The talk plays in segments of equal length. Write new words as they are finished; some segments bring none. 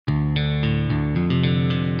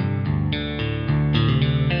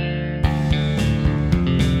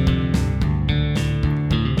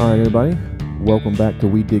All right, everybody. Welcome back to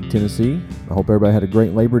We Dig Tennessee. I hope everybody had a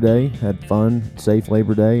great Labor Day, had fun, safe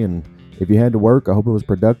Labor Day, and if you had to work, I hope it was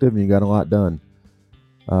productive and you got a lot done.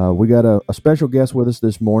 We got a special guest with us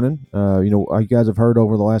this morning. You guys have heard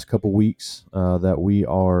over the last couple weeks that we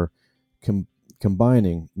are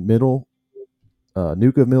combining Nuka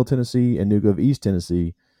of Middle Tennessee and Nuka of East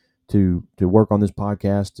Tennessee to work on this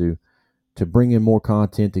podcast to bring in more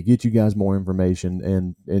content, to get you guys more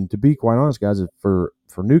information, and to be quite honest, guys, for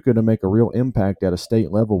Nuka to make a real impact at a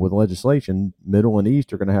state level with legislation, Middle and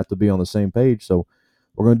East are going to have to be on the same page. So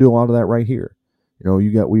we're going to do a lot of that right here.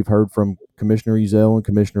 We've heard from Commissioner Ezell and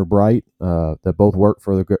Commissioner Bright that both work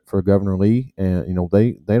for Governor Lee, and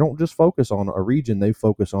they don't just focus on a region; they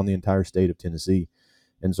focus on the entire state of Tennessee.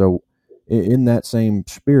 And so, in that same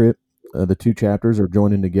spirit, the two chapters are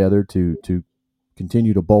joining together to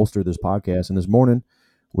continue to bolster this podcast. And this morning,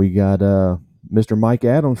 we got Mr. Mike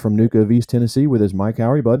Adams from Nuka of East Tennessee with us. Mike,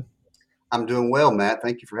 how are you, bud? I'm doing well, Matt.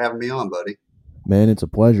 Thank you for having me on, buddy. Man, it's a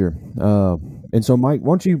pleasure. And so, Mike,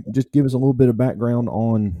 why don't you just give us a little bit of background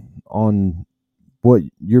on what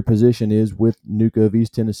your position is with Nuka of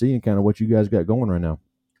East Tennessee and kind of what you guys got going right now?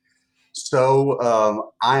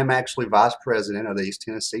 So I am actually vice president of the East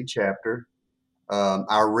Tennessee chapter.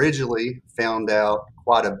 I originally found out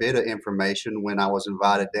quite a bit of information when I was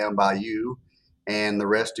invited down by you and the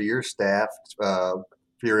rest of your staff for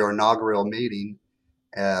your inaugural meeting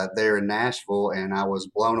there in Nashville, and I was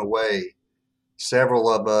blown away.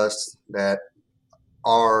 Several of us that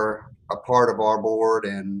are a part of our board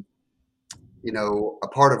and a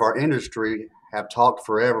part of our industry have talked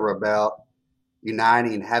forever about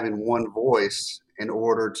uniting, having one voice in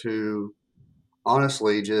order to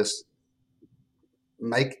honestly just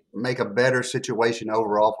make a better situation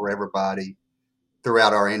overall for everybody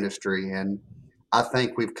throughout our industry. And I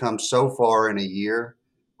think we've come so far in a year.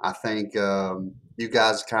 I think you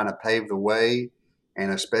guys kind of paved the way,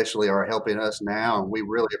 and especially are helping us now, and we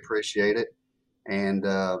really appreciate it. And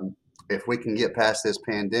if we can get past this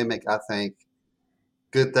pandemic, I think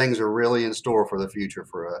good things are really in store for the future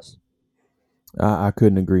for us. I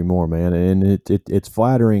couldn't agree more, man. And it's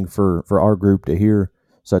flattering for our group to hear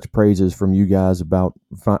such praises from you guys about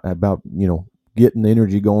getting the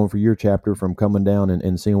energy going for your chapter from coming down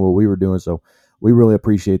and seeing what we were doing. So we really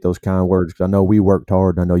appreciate those kind words, because I know we worked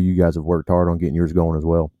hard, and I know you guys have worked hard on getting yours going as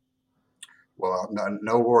well. Well,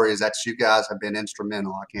 no worries. That's you guys have been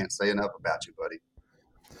instrumental. I can't say enough about you, buddy.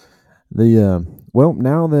 Now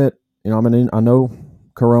that I know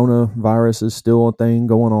coronavirus is still a thing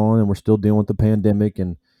going on, and we're still dealing with the pandemic,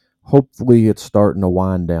 and hopefully it's starting to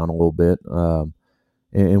wind down a little bit.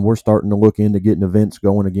 And we're starting to look into getting events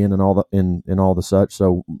going again and all the such.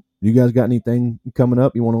 So, you guys got anything coming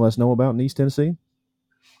up you want to let us know about in East Tennessee?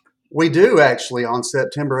 We do actually. On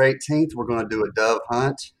September 18th, we're going to do a dove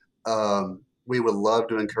hunt. We would love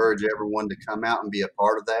to encourage everyone to come out and be a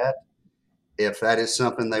part of that. If that is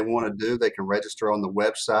something they want to do, they can register on the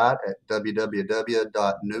website at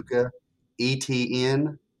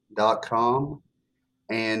www.nukaetn.com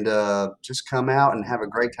and just come out and have a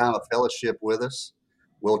great time of fellowship with us.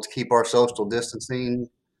 We'll keep our social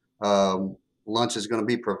distancing. Lunch is going to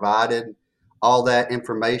be provided. All that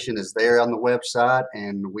information is there on the website,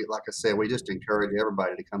 and like I said, we just encourage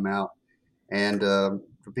everybody to come out and to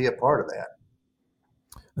be a part of that.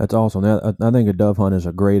 That's awesome. I think a dove hunt is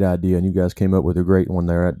a great idea, and you guys came up with a great one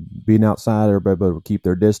there. Being outside, everybody will keep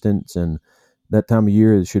their distance, and that time of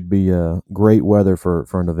year it should be great weather for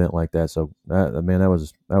an event like that. So, man, that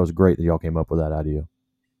was great that y'all came up with that idea.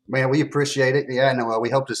 Man, we appreciate it. Yeah, no, we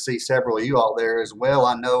hope to see several of you all there as well.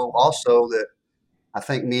 I know also that I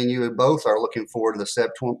think me and you both are looking forward to the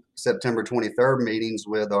September 23rd meetings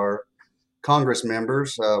with our Congress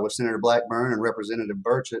members, with Senator Blackburn and Representative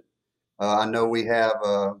Burchett. I know we have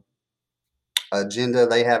an agenda.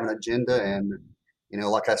 They have an agenda, and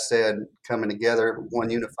like I said, coming together, one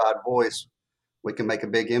unified voice, we can make a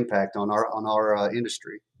big impact on our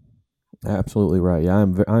industry. Absolutely right. Yeah,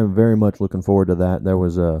 I'm very much looking forward to that. There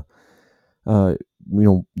was the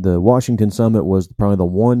Washington Summit was probably the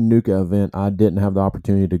one Nuka event I didn't have the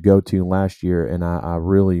opportunity to go to last year, and I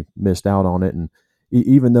really missed out on it. And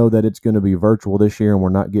even though that it's going to be virtual this year and we're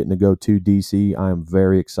not getting to go to DC, I am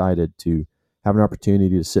very excited to have an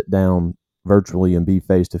opportunity to sit down virtually and be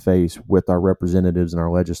face to face with our representatives and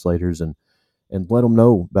our legislators and let them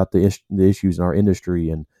know about the issues in our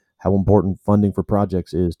industry and how important funding for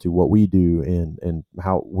projects is to what we do and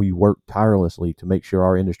how we work tirelessly to make sure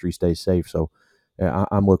our industry stays safe. So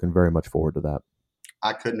I'm looking very much forward to that.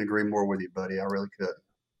 I couldn't agree more with you, buddy. I really could.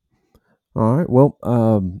 All right. Well,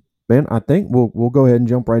 man, I think we'll go ahead and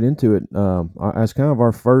jump right into it. As kind of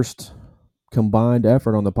our first combined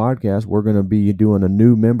effort on the podcast, we're going to be doing a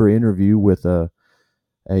new member interview with a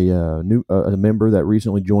member that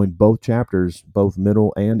recently joined both chapters, both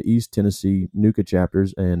Middle and East Tennessee NUCA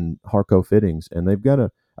chapters and Harco Fittings, and they've got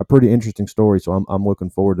a pretty interesting story. So I'm looking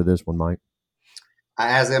forward to this one, Mike.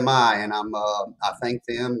 As am I, and I thank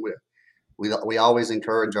them. We always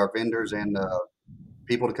encourage our vendors and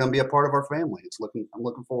people to come be a part of our family. I'm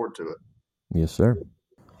looking forward to it. Yes, sir.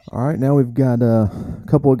 All right, now we've got a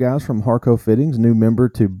couple of guys from Harco Fittings, new member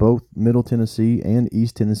to both Middle Tennessee and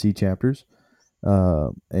East Tennessee chapters.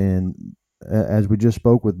 And as we just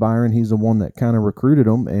spoke with Byron, he's the one that kind of recruited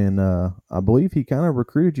them, and I believe he kind of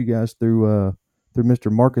recruited you guys through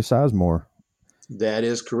Mr. Marcus Sizemore. That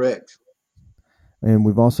is correct. And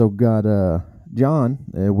we've also got John,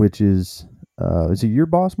 which is he your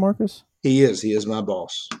boss, Marcus? He is. He is my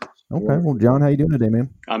boss. Okay. Well, John, how you doing today,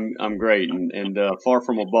 man? I'm great, and far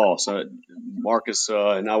from a boss. Marcus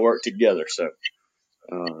and I work together, so.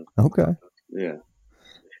 Okay. Yeah.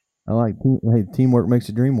 I like teamwork makes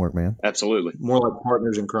the dream work, man. Absolutely. More like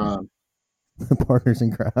partners in crime. Partners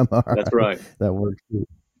in crime. All right. That's right. That works too.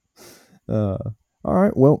 All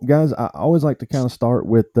right. Well, guys, I always like to kind of start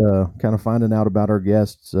with kind of finding out about our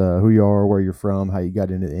guests, who you are, where you're from, how you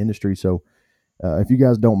got into the industry. So if you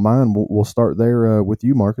guys don't mind, we'll start there with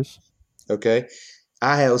you, Marcus. Okay.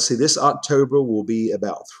 Let's see, this October will be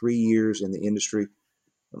about 3 years in the industry.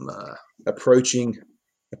 I'm approaching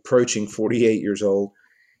 48 years old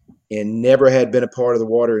and never had been a part of the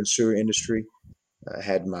water and sewer industry. I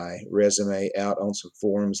had my resume out on some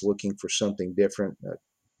forums looking for something different. A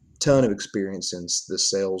ton of experience in the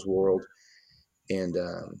sales world. And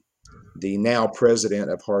the now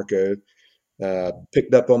president of Harco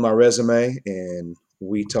picked up on my resume and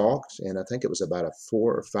we talked. And I think it was about a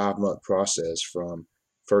 4 or 5 month process from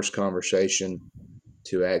first conversation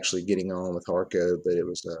to actually getting on with Harco. But it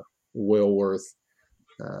was well worth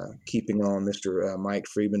keeping on Mr. Mike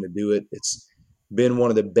Friedman to do it. It's been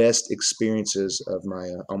one of the best experiences of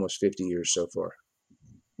my almost 50 years so far.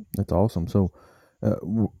 That's awesome. So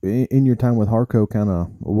in your time with Harco, kind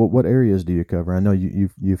of what areas do you cover? I know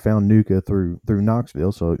you found NUCA through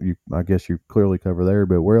Knoxville, so I guess you clearly cover there,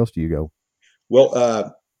 but where else do you go?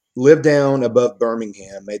 Well, lived down above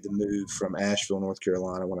Birmingham, made the move from Asheville, North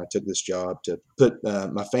Carolina when I took this job to put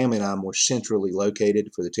my family and I more centrally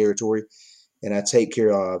located for the territory. And I take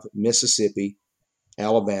care of Mississippi,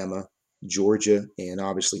 Alabama, Georgia, and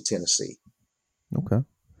obviously Tennessee. Okay.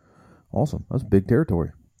 Awesome. That's a big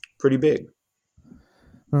territory. Pretty big.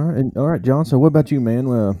 All right, John. So what about you, man?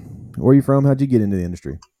 Where are you from? How'd you get into the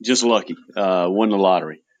industry? Just lucky. Won the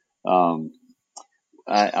lottery.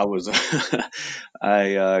 I was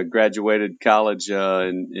I graduated college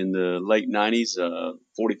in the late 90s,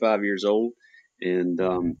 45 years old,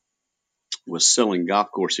 and was selling golf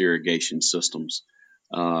course irrigation systems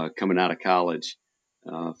coming out of college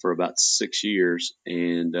for about 6 years,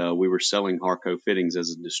 and we were selling Harco Fittings as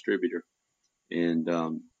a distributor. And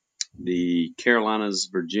the Carolinas,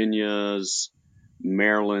 Virginias,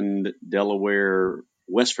 Maryland, Delaware,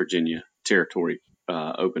 West Virginia territory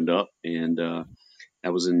opened up, and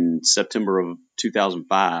that was in September of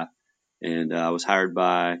 2005, and I was hired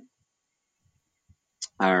by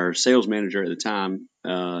our sales manager at the time,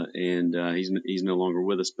 and he's no longer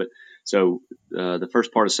with us. But so the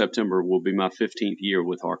first part of September will be my 15th year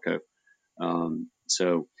with Harco.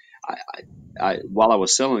 So I while I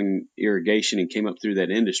was selling irrigation and came up through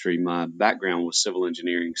that industry, my background was civil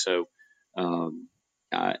engineering. So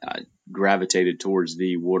I gravitated towards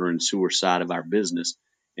the water and sewer side of our business.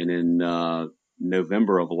 And in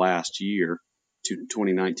November of last year,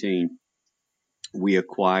 2019, we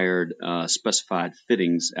acquired Specified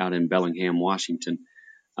Fittings out in Bellingham, Washington,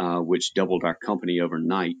 which doubled our company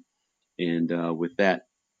overnight. And with that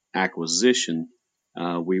acquisition,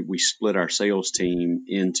 we split our sales team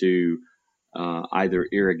into either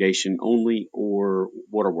irrigation only or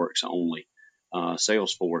waterworks only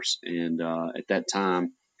sales force. And at that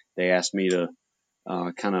time, they asked me to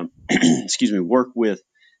kind of, work with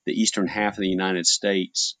the eastern half of the United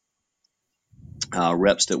States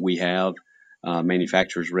reps that we have,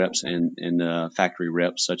 manufacturers reps and factory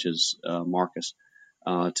reps such as Marcus,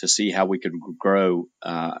 to see how we could grow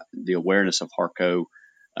the awareness of Harco,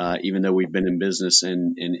 even though we've been in business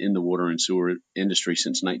and in the water and sewer industry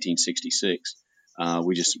since 1966.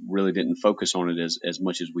 We just really didn't focus on it as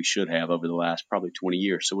much as we should have over the last probably 20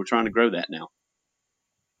 years. So we're trying to grow that now.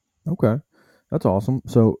 Okay. That's awesome.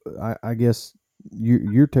 So I guess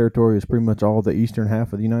your territory is pretty much all the eastern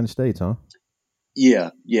half of the United States, huh? Yeah,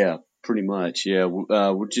 pretty much. Yeah,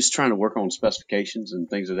 we're just trying to work on specifications and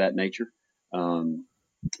things of that nature.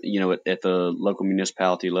 at the local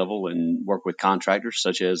municipality level and work with contractors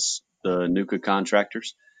such as the NUCA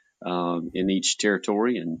contractors in each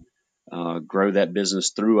territory and grow that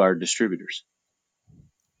business through our distributors.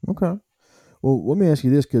 Okay. Well, let me ask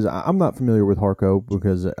you this, because I'm not familiar with Harco,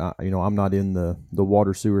 because I'm not in the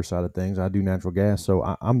water sewer side of things. I do natural gas, so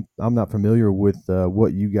I'm not familiar with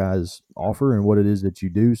what you guys offer and what it is that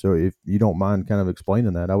you do. So if you don't mind kind of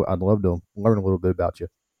explaining that, I'd love to learn a little bit about you.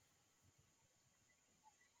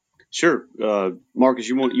 Sure, Marcus,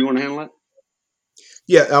 you want to handle that?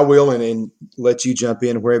 Yeah, I will, and let you jump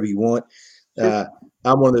in wherever you want. Sure.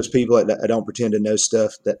 I'm one of those people that I don't pretend to know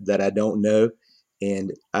stuff that I don't know.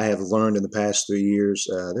 And I have learned in the past 3 years,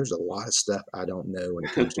 there's a lot of stuff I don't know when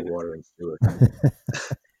it comes to water and sewer.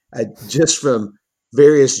 Just from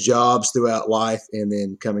various jobs throughout life, and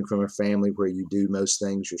then coming from a family where you do most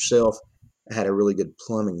things yourself, I had a really good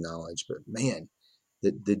plumbing knowledge. But man,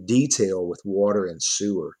 the detail with water and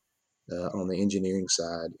sewer on the engineering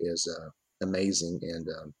side is amazing, and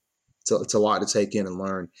it's a lot to take in and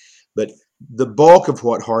learn. But the bulk of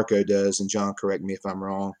what Harco does, and John, correct me if I'm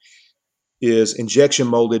wrong, is injection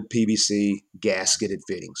molded PVC gasketed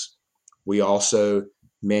fittings. We also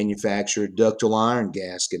manufacture ductile iron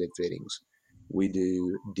gasketed fittings. We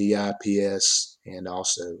do DIPS and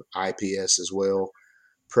also IPS as well,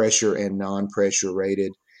 pressure and non-pressure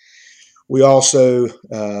rated. We also,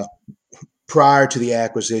 prior to the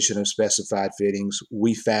acquisition of Specified Fittings,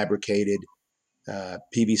 we fabricated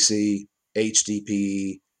PVC,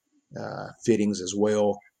 HDPE fittings as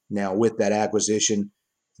well. Now, with that acquisition,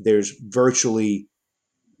 there's virtually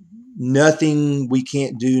nothing we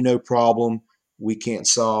can't do, no problem we can't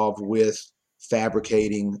solve with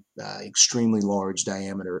fabricating extremely large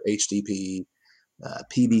diameter HDPE,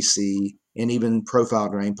 PVC, and even profile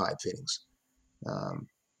drain pipe fittings.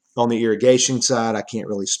 On the irrigation side, I can't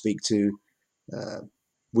really speak to.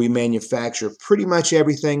 We manufacture pretty much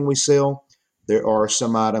everything we sell. There are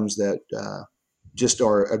some items that just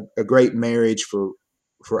are a great marriage for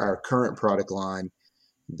our current product line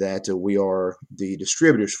that we are the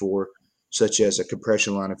distributors for, such as a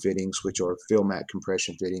compression line of fittings, which are fill mat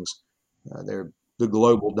compression fittings. They're the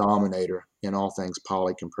global dominator in all things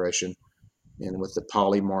poly compression. And with the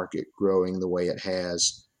poly market growing the way it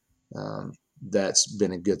has, that's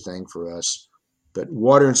been a good thing for us. But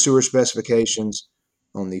water and sewer specifications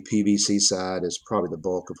on the PVC side is probably the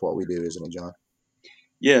bulk of what we do, isn't it, John?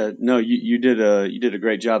 Yeah, no, you did a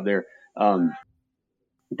great job there.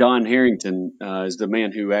 Don Harrington is the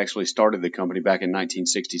man who actually started the company back in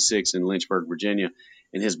 1966 in Lynchburg, Virginia,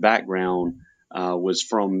 and his background was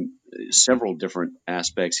from several different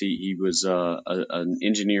aspects. He was an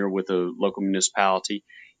engineer with a local municipality.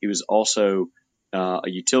 He was also a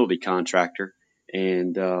utility contractor,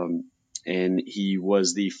 and he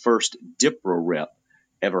was the first DIPRA rep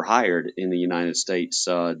ever hired in the United States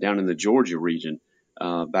down in the Georgia region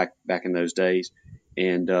back in those days.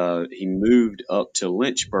 And he moved up to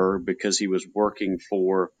Lynchburg because he was working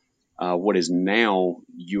for what is now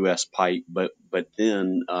U.S. Pipe, but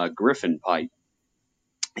then Griffin Pipe,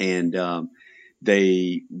 and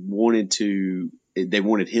they wanted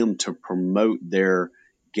him to promote their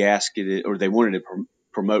gasketed, or they wanted to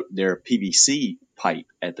promote their PVC pipe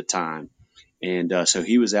at the time. And so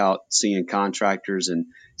he was out seeing contractors and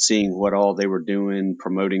seeing what all they were doing,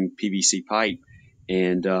 promoting PVC pipe,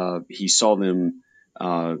 and he saw them.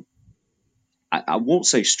 I won't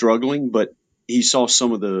say struggling, but he saw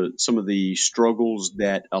some of the struggles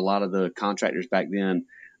that a lot of the contractors back then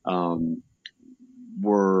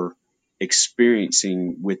were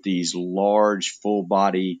experiencing with these large full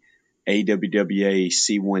body AWWA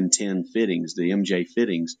C110 fittings, the MJ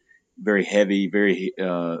fittings, very heavy,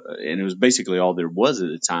 and it was basically all there was at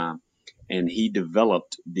the time. And he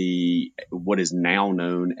developed what is now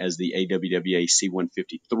known as the AWWA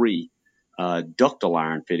C153 ductile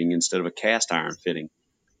iron fitting instead of a cast iron fitting.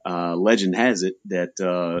 Legend has it that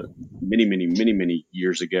many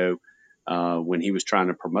years ago, when he was trying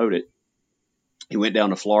to promote it, he went down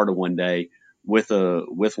to Florida one day with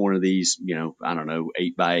one of these, I don't know,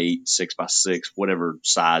 8x8, 6x6, whatever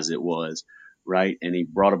size it was, right? And he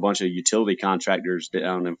brought a bunch of utility contractors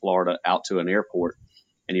down in Florida out to an airport,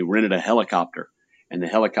 and he rented a helicopter, and the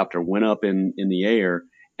helicopter went up in the air,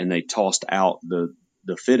 and they tossed out the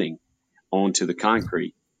fitting onto the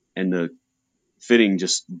concrete, and the fitting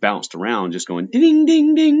just bounced around, just going ding,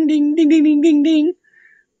 ding, ding, ding, ding, ding, ding, ding, ding,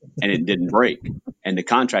 and it didn't break. And the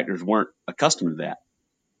contractors weren't accustomed to that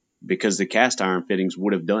because the cast iron fittings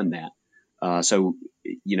would have done that. So,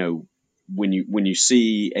 when you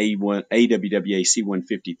see AWWA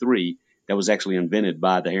C153, that was actually invented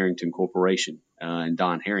by the Harrington Corporation and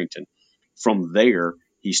Don Harrington. From there,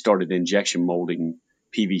 he started injection molding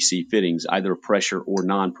PVC fittings, either pressure or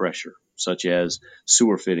non-pressure, such as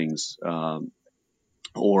sewer fittings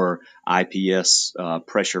or IPS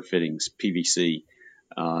pressure fittings, PVC.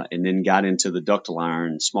 And then got into the ductile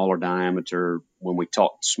iron, smaller diameter. When we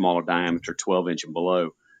talked smaller diameter, 12 inch and below,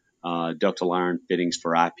 ductile iron fittings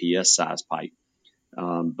for IPS size pipe.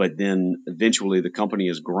 But then eventually the company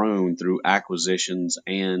has grown through acquisitions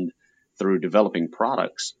and through developing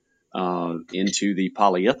products into the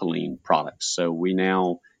polyethylene products. So we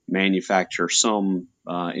now manufacture some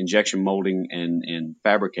injection molding and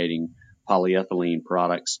fabricating polyethylene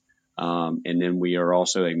products. And then we are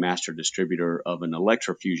also a master distributor of an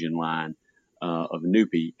electrofusion line of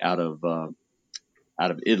Nupi out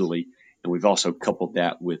of Italy. And we've also coupled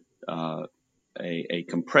that with a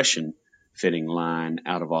compression fitting line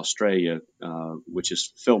out of Australia, which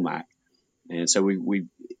is Filmac. And so we,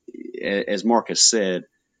 as Marcus said,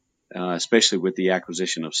 especially with the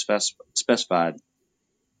acquisition of Specified,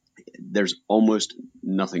 there's almost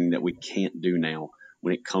nothing that we can't do now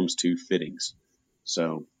when it comes to fittings.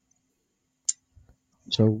 So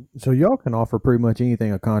y'all can offer pretty much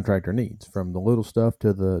anything a contractor needs, from the little stuff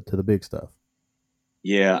to the big stuff.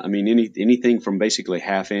 Yeah, I mean anything from basically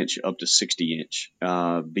half inch up to 60 inch,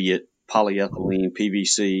 be it polyethylene,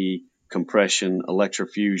 PVC, compression,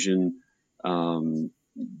 electrofusion,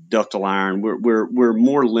 ductile iron. We're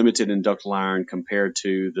more limited in ductile iron compared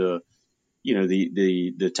to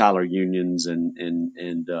the Tyler Unions and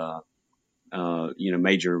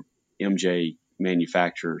major MJ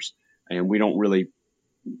manufacturers, and we don't really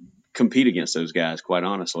compete against those guys, quite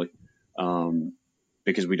honestly,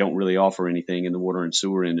 because we don't really offer anything in the water and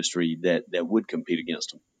sewer industry that would compete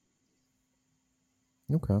against them.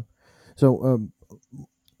 Okay, so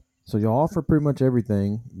y'all offer pretty much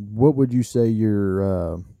everything. What would you say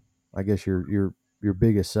your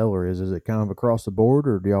biggest seller is? Is it kind of across the board,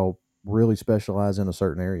 or do y'all really specialize in a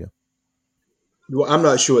certain area? Well, I'm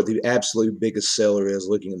not sure what the absolute biggest seller is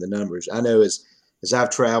looking at the numbers. I know as I've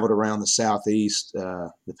traveled around the Southeast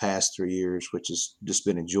the past 3 years, which has just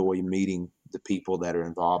been a joy meeting the people that are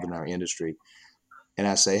involved in our industry. And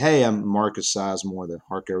I say, hey, I'm Marcus Sizemore, the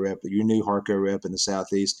Harco rep, your new Harco rep in the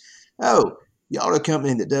Southeast. Oh, y'all are a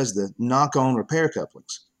company that does the knock-on repair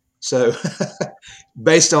couplings. So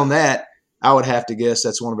based on that, I would have to guess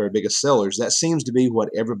that's one of our biggest sellers. That seems to be what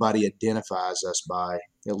everybody identifies us by,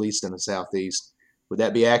 at least in the Southeast. Would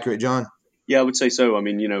that be accurate, John? Yeah, I would say so. I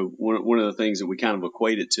mean, one of the things that we kind of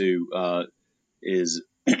equate it to is,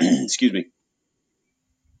 excuse me.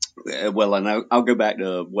 Well, and I'll go back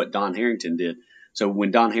to what Don Harrington did. So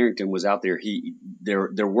when Don Harrington was out there,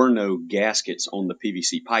 there were no gaskets on the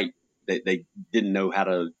PVC pipe. They didn't know how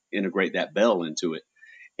to integrate that bell into it.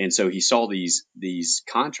 And so he saw these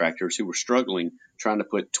contractors who were struggling trying to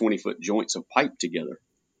put 20-foot joints of pipe together,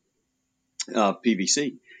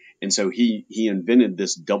 PVC. And so he invented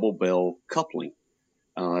this double bell coupling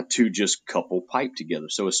to just couple pipe together.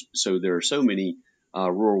 So there are so many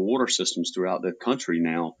rural water systems throughout the country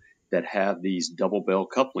now that have these double bell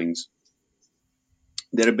couplings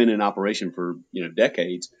that have been in operation for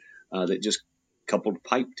decades that just coupled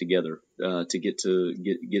pipe together to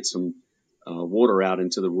get some water out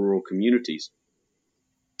into the rural communities.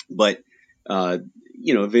 But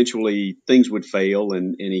eventually things would fail,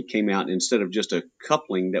 and he came out, and instead of just a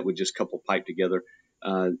coupling that would just couple pipe together,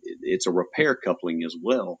 it's a repair coupling as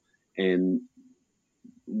well. And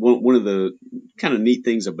one of the kind of neat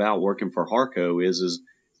things about working for Harco is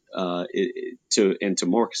to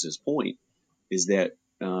Marcus's point, is that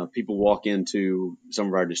people walk into some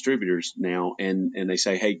of our distributors now and they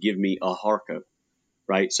say, hey, give me a Harco,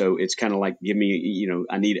 right? So it's kind of like, give me,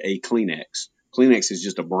 I need a Kleenex. Kleenex is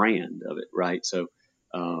just a brand of it, right? So,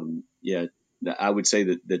 I would say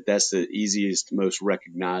that that's the easiest, most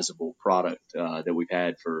recognizable product that we've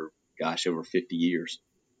had for, over 50 years.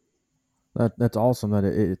 That's awesome that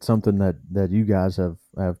it's something that you guys have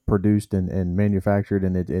produced and manufactured,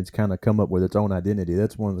 and it's kind of come up with its own identity.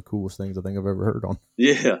 That's one of the coolest things I think I've ever heard on.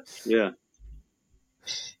 Yeah.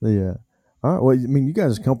 All right. Well, I mean, you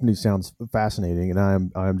guys' company sounds fascinating,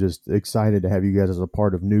 and I'm just excited to have you guys as a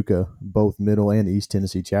part of NUCA, both Middle and East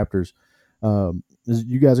Tennessee chapters.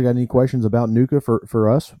 You guys got any questions about NUCA for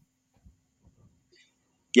us?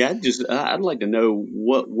 Yeah, I'd like to know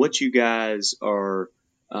what you guys are.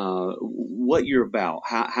 What you're about,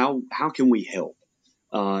 how can we help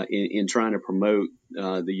in trying to promote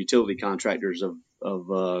the utility contractors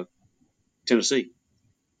of Tennessee,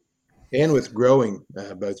 and with growing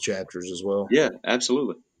both chapters as well? Yeah,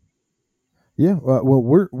 absolutely. Yeah, well,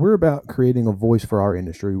 we're about creating a voice for our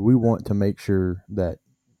industry. We want to make sure that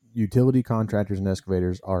utility contractors and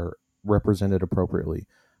excavators are represented appropriately,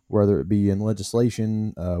 whether it be in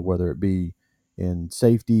legislation, whether it be in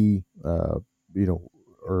safety, or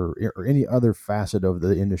any other facet of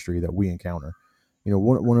the industry that we encounter.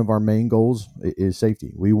 One of our main goals is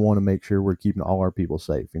safety. We want to make sure we're keeping all our people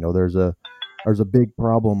safe. There's a big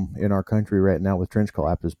problem in our country right now with trench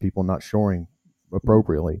collapses, people not shoring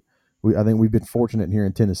appropriately. I think we've been fortunate here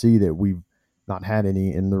in Tennessee that we've not had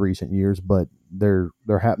any in the recent years, but they're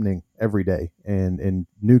happening every day, and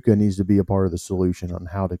NUCA needs to be a part of the solution on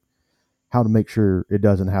how to make sure it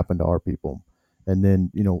doesn't happen to our people. And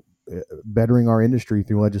then bettering our industry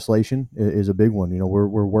through legislation is a big one.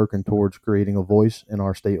 We're working towards creating a voice in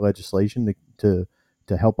our state legislation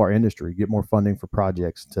to help our industry get more funding for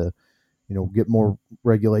projects, to get more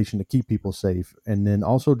regulation to keep people safe, and then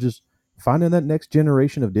also just finding that next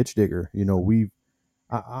generation of ditch digger.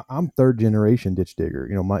 I'm third generation ditch digger.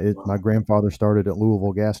 My grandfather started at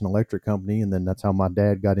Louisville Gas and Electric Company, and then that's how my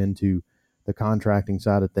dad got into the contracting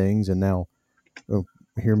side of things. And now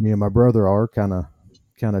here me and my brother are kind of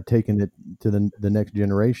taking it to the next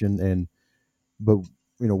generation. But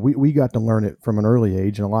we got to learn it from an early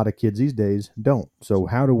age, and a lot of kids these days don't. So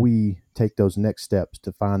how do we take those next steps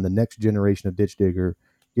to find the next generation of ditch digger,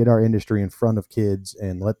 get our industry in front of kids,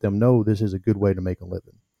 and let them know this is a good way to make a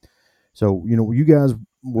living? So, you guys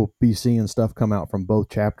will be seeing stuff come out from both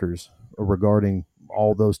chapters regarding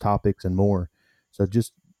all those topics and more. So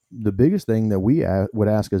just the biggest thing that we would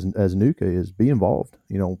ask as NUCA is be involved.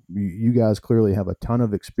 You guys clearly have a ton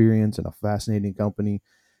of experience and a fascinating company,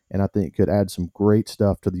 and I think could add some great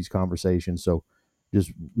stuff to these conversations. So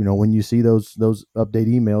just, when you see those update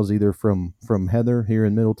emails, either from Heather here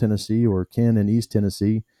in Middle Tennessee or Ken in East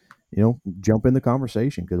Tennessee, jump in the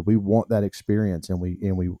conversation, because we want that experience, and we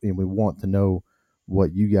want to know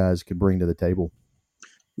what you guys can bring to the table.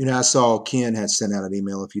 I saw Ken had sent out an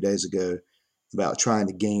email a few days ago about trying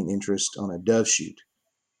to gain interest on a dove shoot,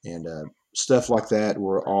 and stuff like that.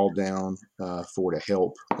 We're all down for to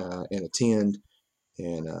help and attend,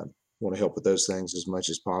 and want to help with those things as much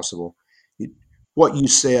as possible. What you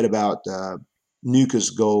said about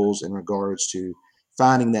NUCA's goals in regards to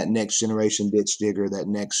finding that next generation ditch digger, that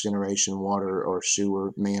next generation water or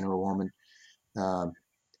sewer man or woman,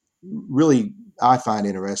 really I find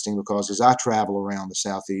interesting, because as I travel around the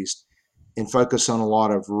Southeast and focus on a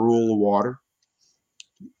lot of rural water,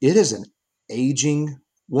 it is an aging,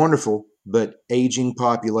 wonderful, but aging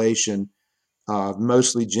population of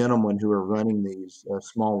mostly gentlemen who are running these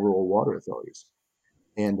small rural water authorities.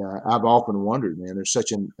 And I've often wondered, man, there's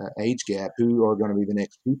such an age gap. Who are going to be the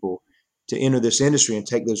next people to enter this industry and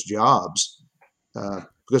take those jobs?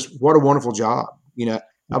 Because what a wonderful job.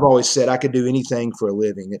 I've always said I could do anything for a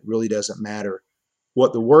living. It really doesn't matter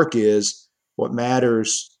what the work is. What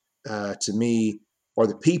matters to me are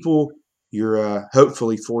the people you're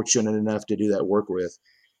hopefully fortunate enough to do that work with.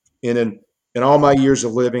 And in all my years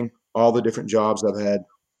of living, all the different jobs I've had,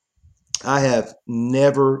 I have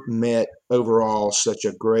never met overall such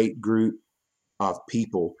a great group of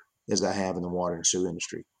people as I have in the water and sewer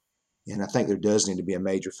industry. And I think there does need to be a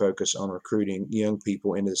major focus on recruiting young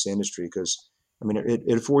people into this industry, because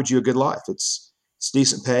it affords you a good life. It's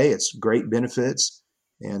decent pay, it's great benefits,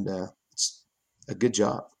 and it's a good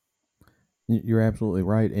job. You're absolutely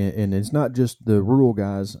right, and it's not just the rural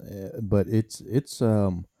guys, but it's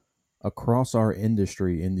across our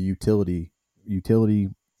industry in the utility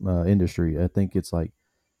industry. I think it's like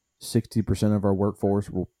 60% of our workforce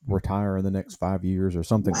will retire in the next 5 years or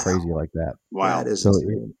something crazy like that. Wow. That is So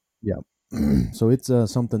insane. So it's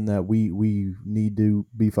something that we need to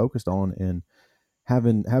be focused on, and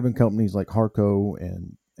having companies like Harco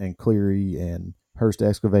and Cleary and Hearst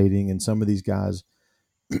Excavating and some of these guys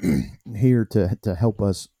here to help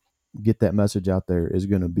us get that message out there is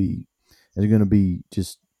going to be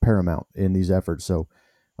just paramount in these efforts. So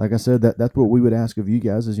like I said, that's what we would ask of you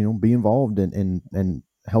guys is, be involved and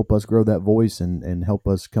help us grow that voice and help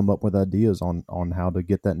us come up with ideas on how to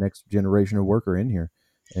get that next generation of worker in here.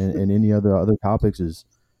 And any other topics is,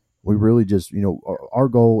 we really just, our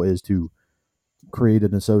goal is to create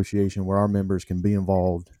an association where our members can be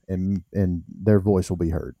involved and their voice will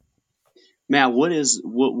be heard. Matt, what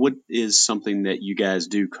is something that you guys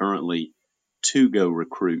do currently to go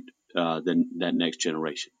recruit that next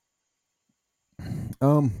generation?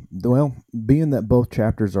 Well, being that both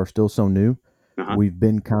chapters are still so new, we've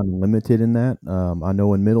been kind of limited in that. I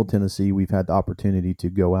know in Middle Tennessee, we've had the opportunity to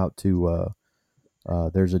go out to,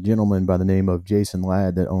 there's a gentleman by the name of Jason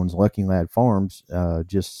Ladd that owns Lucky Ladd Farms,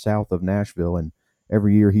 just south of Nashville. And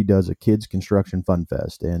every year he does a kids construction fun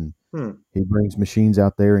fest, and he brings machines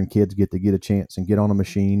out there, and kids get a chance and get on a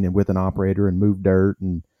machine and with an operator and move dirt.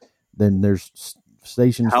 And then there's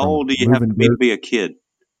stations How from old do you have moving to be to dirt. be a kid?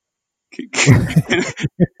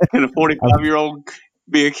 Can a 45-year-old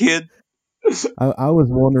be a kid? I was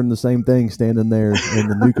wondering the same thing standing there in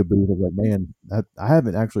the Nuka booth. I was like, man, I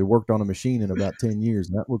haven't actually worked on a machine in about 10 years,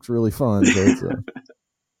 and that looks really fun. So it's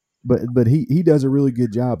but he does a really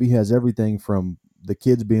good job. He has everything from the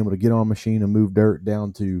kids being able to get on a machine and move dirt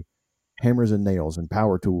down to hammers and nails and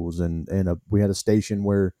power tools, and we had a station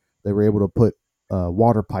where they were able to put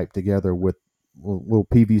water pipe together with little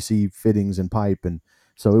PVC fittings and pipe, and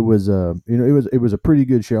so it was it was a pretty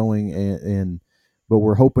good showing, and but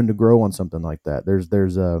we're hoping to grow on something like that.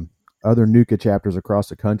 There's other Nuka chapters across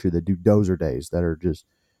the country that do dozer days that are just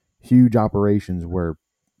huge operations where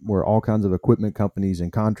all kinds of equipment companies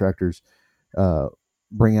and contractors uh,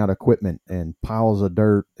 bring out equipment and piles of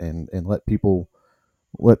dirt and let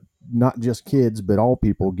not just kids but all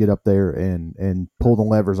people get up there and pull the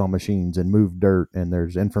levers on machines and move dirt, and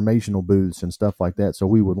there's informational booths and stuff like that. So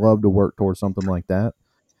we would love to work towards something like that.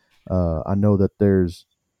 I know that there's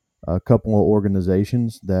a couple of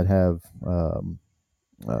organizations that have uh,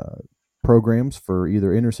 programs for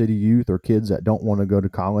either inner city youth or kids that don't want to go to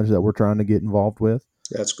college that we're trying to get involved with.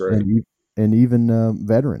 That's great. And even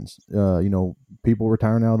veterans, people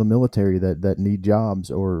retiring out of the military that need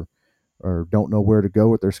jobs or don't know where to go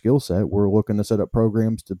with their skill set. We're looking to set up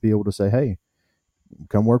programs to be able to say, hey,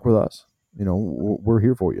 come work with us. We're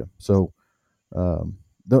here for you. So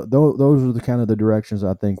those are the kind of the directions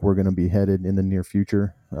I think we're going to be headed in the near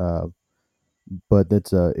future. But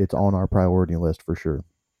it's on our priority list for sure.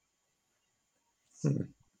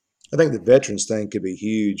 I think the veterans thing could be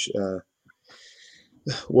huge.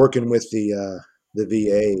 Working with the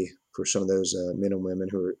VA for some of those men and women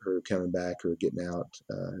who are coming back, who are getting out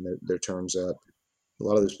and their terms up. A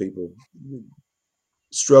lot of those people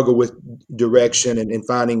struggle with direction and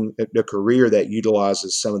finding a career that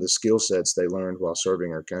utilizes some of the skill sets they learned while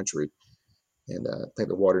serving our country. And I think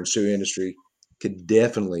the water and sewer industry could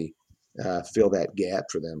definitely fill that gap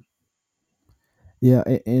for them. Yeah,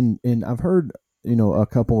 and I've heard a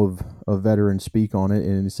couple of veterans speak on it,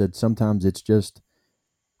 and he said sometimes it's just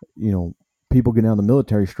people getting out of the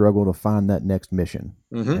military struggle to find that next mission,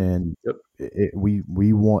 and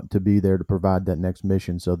we want to be there to provide that next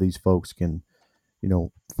mission so these folks can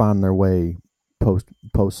find their way post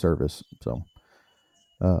service. So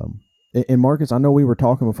and Marcus, I know we were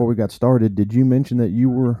talking before we got started. Did you mention that you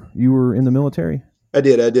were in the military? I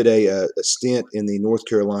did a stint in the North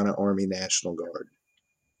Carolina Army National Guard.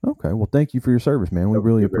 Okay, well, thank you for your service, man. We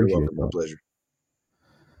really appreciate it. My pleasure.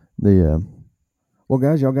 Well,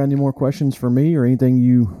 guys, y'all got any more questions for me or anything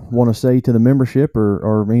you want to say to the membership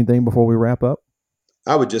or anything before we wrap up?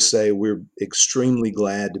 I would just say we're extremely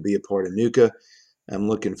glad to be a part of NUCA. I'm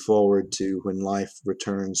looking forward to when life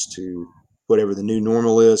returns to whatever the new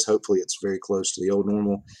normal is. Hopefully it's very close to the old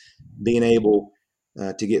normal. Being able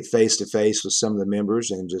to get face-to-face with some of the members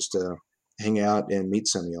and just hang out and meet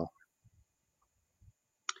some of y'all.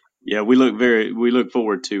 Yeah, we look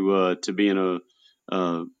forward to being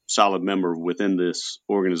a solid member within this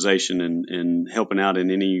organization and helping out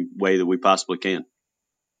in any way that we possibly can.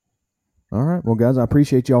 All right. Well, guys, I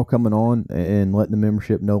appreciate y'all coming on and letting the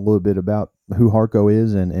membership know a little bit about who Harco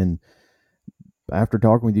is. And after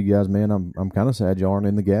talking with you guys, man, I'm kind of sad y'all aren't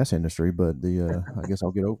in the gas industry, but I guess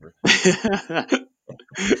I'll get over it.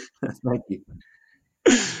 Thank you.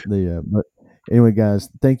 But anyway, guys,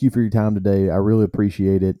 thank you for your time today. I really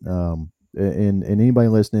appreciate it. And anybody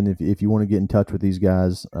listening, if you want to get in touch with these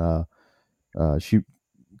guys, shoot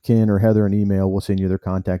Ken or Heather an email. We'll send you their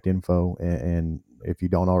contact info, and if you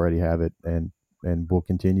don't already have it, and we'll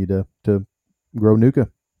continue to grow NUCA.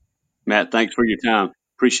 Matt, thanks for your time.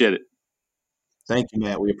 Appreciate it. Thank you,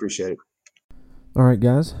 Matt. We appreciate it. All right,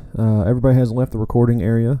 guys. Everybody has left the recording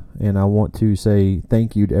area, and I want to say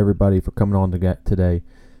thank you to everybody for coming on today.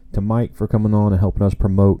 To Mike for coming on and helping us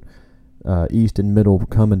promote East and Middle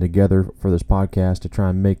coming together for this podcast to try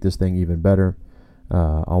and make this thing even better.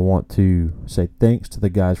 I want to say thanks to the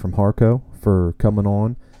guys from Harco for coming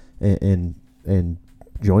on and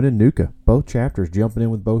joining NUCA. Both chapters, jumping in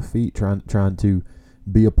with both feet, trying to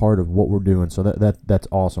be a part of what we're doing. So that's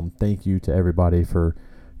awesome. Thank you to everybody for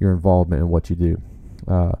your involvement in what you do.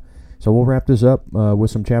 So we'll wrap this up with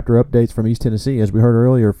some chapter updates from East Tennessee. As we heard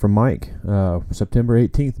earlier from Mike, September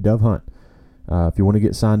 18th, dove hunt. If you want to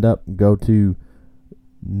get signed up, go to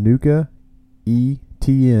nukaetn.com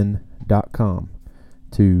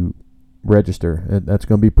to register. That's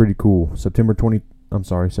going to be pretty cool. September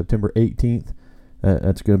 18th.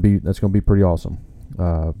 That's going to be pretty awesome.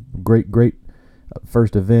 Great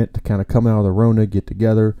first event to kind of come out of the Rona, get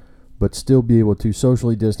together, but still be able to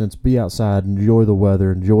socially distance, be outside, enjoy the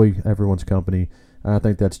weather, enjoy everyone's company. I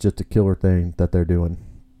think that's just a killer thing that they're doing.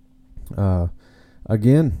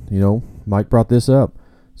 Again, Mike brought this up.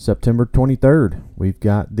 September 23rd, we've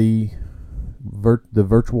got the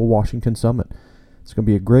virtual Washington Summit. It's going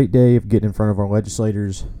to be a great day of getting in front of our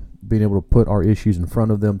legislators, being able to put our issues in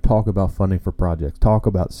front of them, talk about funding for projects, talk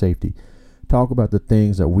about safety, talk about the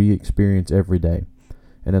things that we experience every day,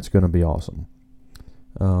 and that's going to be awesome.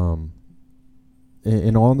 And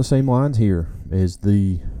on the same lines here is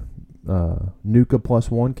the NUCA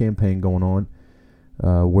 +1 campaign going on,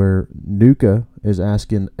 where NUCA is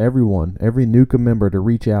asking every NUCA member to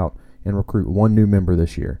reach out and recruit one new member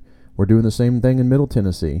this year. We're doing the same thing in Middle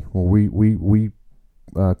Tennessee, where we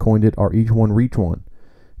coined it our Each One Reach One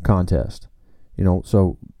contest.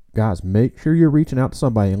 So guys, make sure you're reaching out to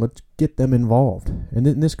somebody and let's get them involved. And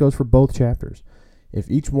then this goes for both chapters. If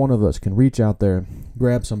each one of us can reach out there,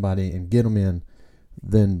 grab somebody and get them in,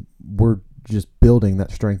 then we're just building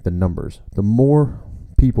that strength in numbers. The more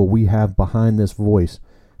people we have behind this voice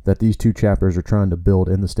that these two chapters are trying to build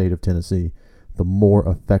in the state of Tennessee, the more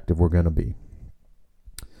effective we're going to be.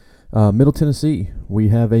 Middle Tennessee, we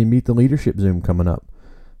have a Meet the Leadership Zoom coming up.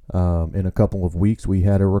 In a couple of weeks, we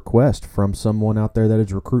had a request from someone out there that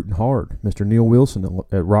is recruiting hard. Mr. Neil Wilson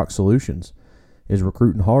at Rock Solutions is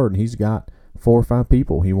recruiting hard, and he's got 4 or 5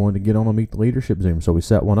 people he wanted to get on a Meet the Leadership Zoom, so we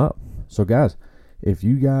set one up. So guys, if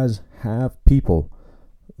you guys have people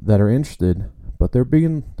that are interested, but they're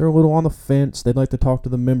a little on the fence, they'd like to talk to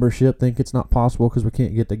the membership, think it's not possible because we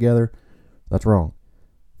can't get together, that's wrong.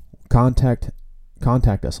 Contact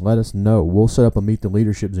us. Let us know. We'll set up a Meet the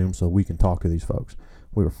Leadership Zoom so we can talk to these folks.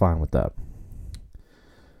 We were fine with that.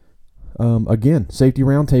 Again, Safety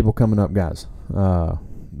Roundtable coming up, guys.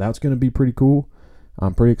 That's going to be pretty cool.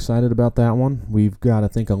 I'm pretty excited about that one. We've got, I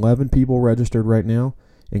think, 11 people registered right now,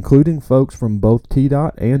 including folks from both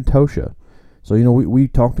TDOT and TOSHA. So, we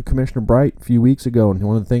talked to Commissioner Bright a few weeks ago, and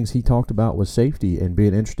one of the things he talked about was safety and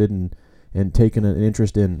being interested in taking an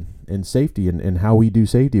interest in safety and how we do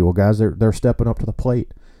safety. Well, guys, they're stepping up to the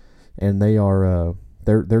plate, and they are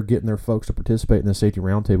they're getting their folks to participate in the Safety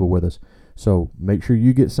Roundtable with us. So make sure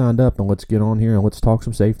you get signed up, and let's get on here and let's talk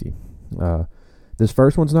some safety. This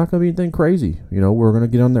first one's not going to be anything crazy. We're going to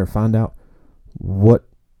get on there, find out what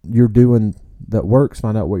you're doing that works,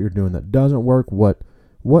 find out what you're doing that doesn't work, what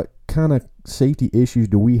kind of safety issues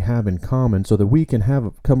do we have in common, so that we can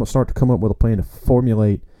start to come up with a plan to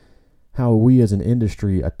formulate how we as an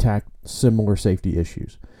industry attack similar safety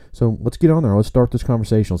issues. So let's get on there. Let's start this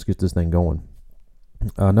conversation. Let's get this thing going.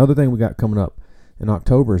 Another thing we got coming up in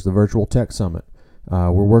October is the Virtual Tech Summit.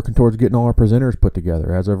 We're working towards getting all our presenters put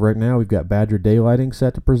together. As of right now, we've got Badger Daylighting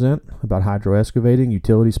set to present about hydro excavating,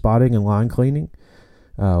 utility spotting, and line cleaning.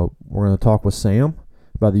 We're going to talk with Sam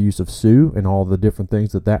about the use of SUE and all the different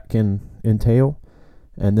things that can entail.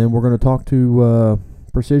 And then we're going to talk to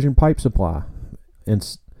Precision Pipe Supply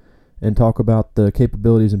and talk about the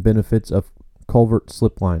capabilities and benefits of culvert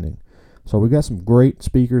slip lining. So we got some great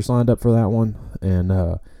speakers lined up for that one, and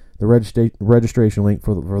the registration link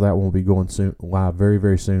for that one will be going live very,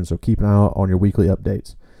 very soon. So keep an eye out on your weekly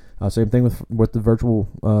updates. Same thing with the virtual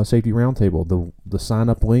safety roundtable. The sign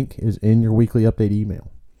up link is in your weekly update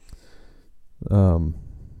email.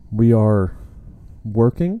 We are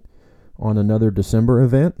working on another December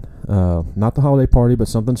event, not the holiday party, but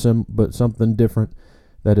something different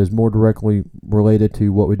that is more directly related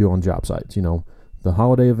to what we do on job sites. The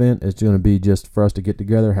holiday event is going to be just for us to get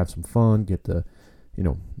together, have some fun, get to,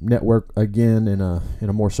 network again in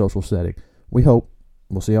a more social setting. We hope.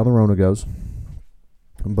 We'll see how the Rona goes.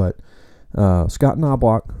 But Scott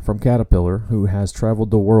Knobloch from Caterpillar, who has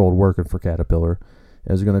traveled the world working for Caterpillar,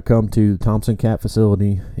 is going to come to the Thompson Cat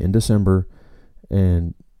facility in December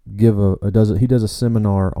and he does a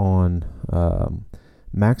seminar on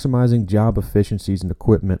maximizing job efficiencies and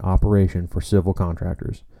equipment operation for civil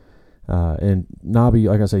contractors. And Nobby,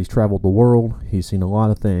 like I said, he's traveled the world. He's seen a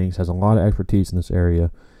lot of things, has a lot of expertise in this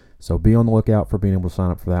area. So be on the lookout for being able to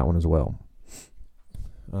sign up for that one as well.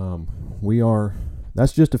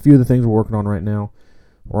 That's just a few of the things we're working on right now.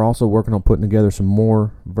 We're also working on putting together some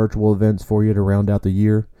more virtual events for you to round out the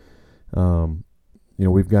year.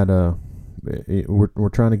 We've got we're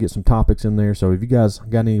trying to get some topics in there. So if you guys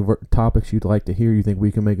got any topics you'd like to hear, you think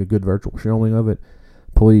we can make a good virtual showing of it,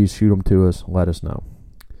 please shoot them to us. Let us know.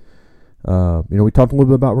 We talked a little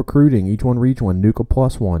bit about recruiting. Each One Reach One, NUCA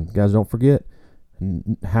 +1. Guys, don't forget,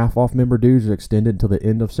 half off member dues are extended until the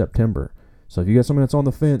end of September. So if you got someone that's on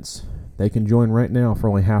the fence, they can join right now for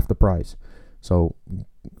only half the price. So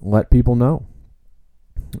let people know.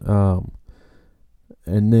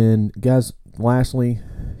 And then, guys, lastly,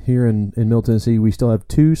 here in Middle Tennessee, we still have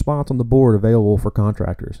 2 spots on the board available for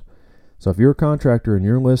contractors. So if you're a contractor and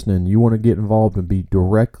you're listening, you want to get involved and be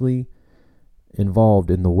directly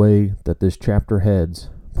involved in the way that this chapter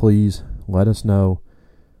heads, please let us know.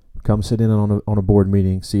 Come sit in on a board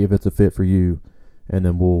meeting, see if it's a fit for you, and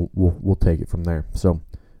then we'll take it from there. So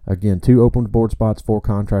again, 2 open board spots for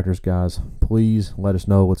contractors, guys. Please let us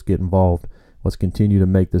know. Let's get involved. Let's continue to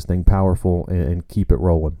make this thing powerful and keep it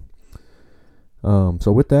rolling.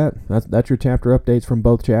 So with that's your chapter updates from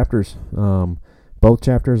both chapters. Both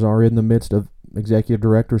chapters are in the midst of executive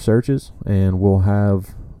director searches, and we'll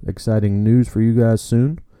have exciting news for you guys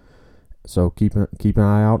soon. So keep an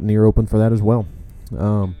eye out and ear open for that as well.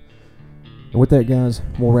 And with that, guys,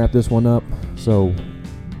 we'll wrap this one up. So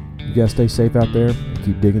you guys stay safe out there and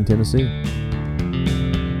keep digging Tennessee.